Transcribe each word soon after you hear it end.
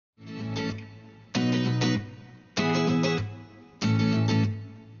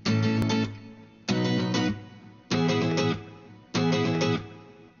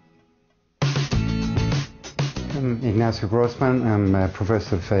I'm Ignacio Grossmann. I'm a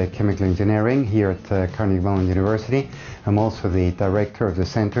professor of chemical engineering here at Carnegie Mellon University. I'm also the director of the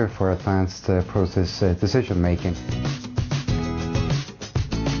Center for Advanced Process Decision Making.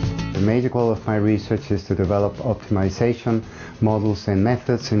 The major goal of my research is to develop optimization models and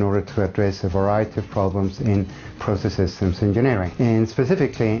methods in order to address a variety of problems in process systems engineering, and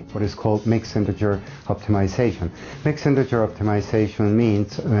specifically what is called mixed integer optimization. Mixed integer optimization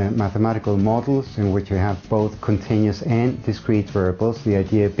means mathematical models in which you have both continuous and discrete variables, the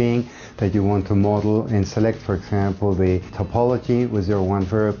idea being that you want to model and select, for example, the topology with 0-1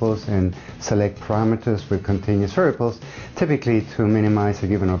 variables and select parameters with continuous variables, typically to minimize a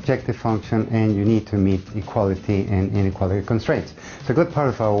given objective function, and you need to meet equality and inequality constraints. So a good part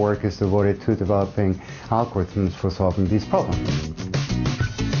of our work is devoted to developing algorithms for solving these problems.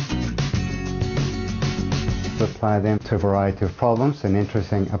 To apply them to a variety of problems. An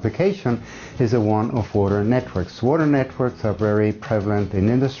interesting application is the one of water networks. Water networks are very prevalent in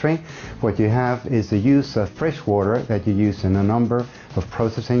industry. What you have is the use of fresh water that you use in a number of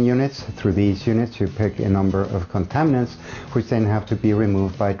processing units. Through these units you pick a number of contaminants which then have to be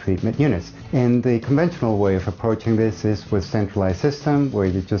removed by treatment units. And the conventional way of approaching this is with centralized system, where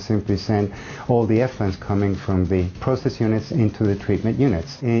you just simply send all the effluents coming from the process units into the treatment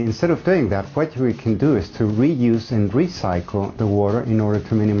units. Instead of doing that, what we can do is to reuse and recycle the water in order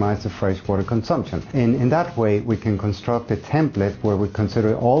to minimize the fresh water consumption. And in that way we can construct a template where we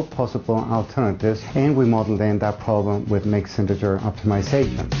consider all possible alternatives, and we model then that problem with mixed integer optimization.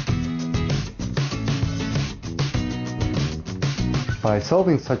 By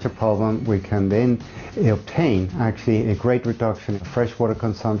solving such a problem, we can then obtain actually a great reduction in freshwater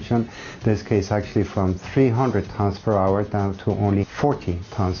consumption, in this case actually from 300 tons per hour down to only 40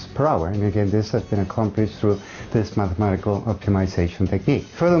 tons per hour. And again, this has been accomplished through this mathematical optimization technique.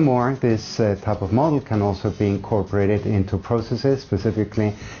 Furthermore, this type of model can also be incorporated into processes,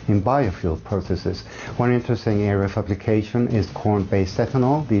 specifically in biofuel processes. One interesting area of application is corn-based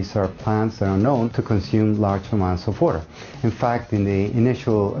ethanol. These are plants that are known to consume large amounts of water. In fact, in the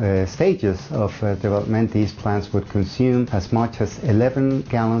initial stages of development, these plants would consume as much as 11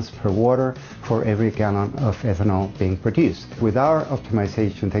 gallons per water for every gallon of ethanol being produced. With our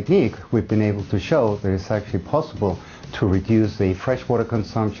optimization technique, we've been able to show that it's actually possible to reduce the freshwater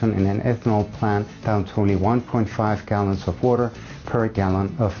consumption in an ethanol plant down to only 1.5 gallons of water per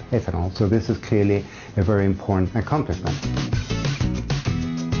gallon of ethanol. So this is clearly a very important accomplishment.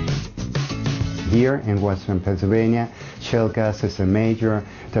 Here in Western Pennsylvania, shale gas is a major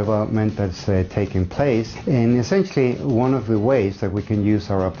development that's taking place, and essentially one of the ways that we can use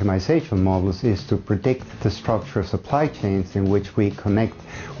our optimization models is to predict the structure of supply chains in which we connect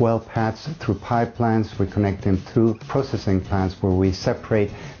well paths through pipelines, we connect them through processing plants where we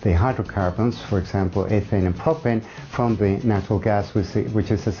separate the hydrocarbons, for example ethane and propane, from the natural gas which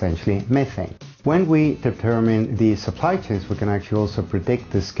is essentially methane. When we determine the supply chains, we can actually also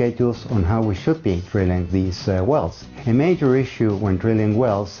predict the schedules on how we should be drilling these wells. A major issue when drilling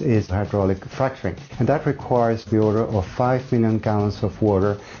wells is hydraulic fracturing, and that requires the order of 5 million gallons of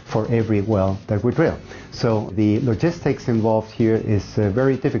water for every well that we drill. So the logistics involved here is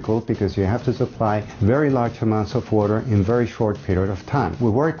very difficult, because you have to supply very large amounts of water in a very short period of time.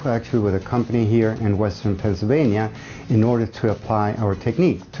 We work actually with a company here in Western Pennsylvania in order to apply our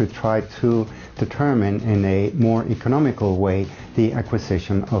technique to try to determine in a more economical way the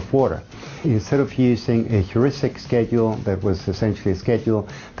acquisition of water. Instead of using a heuristic schedule that was essentially a schedule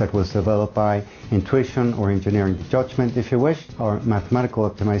that was developed by intuition or engineering judgment, if you wish, our mathematical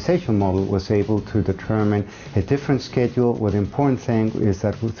optimization model was able to determine a different schedule. Well, the important thing is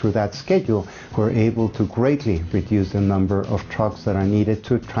that through that schedule we're able to greatly reduce the number of trucks that are needed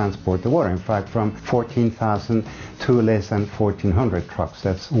to transport the water. In fact, from 14,000 to less than 1,400 trucks.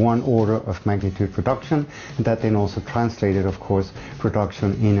 That's one order of magnitude reduction, and that then also translated, of course,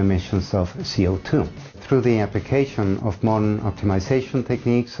 reduction in emissions of CO2. Through the application of modern optimization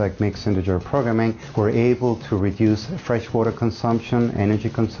techniques like mixed integer programming, we're able to reduce freshwater consumption, energy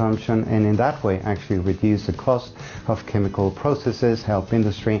consumption, and in that way actually reduce the cost of chemical processes, help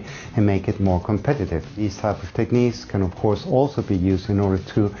industry, and make it more competitive. These type of techniques can of course also be used in order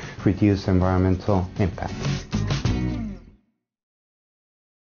to reduce environmental impact.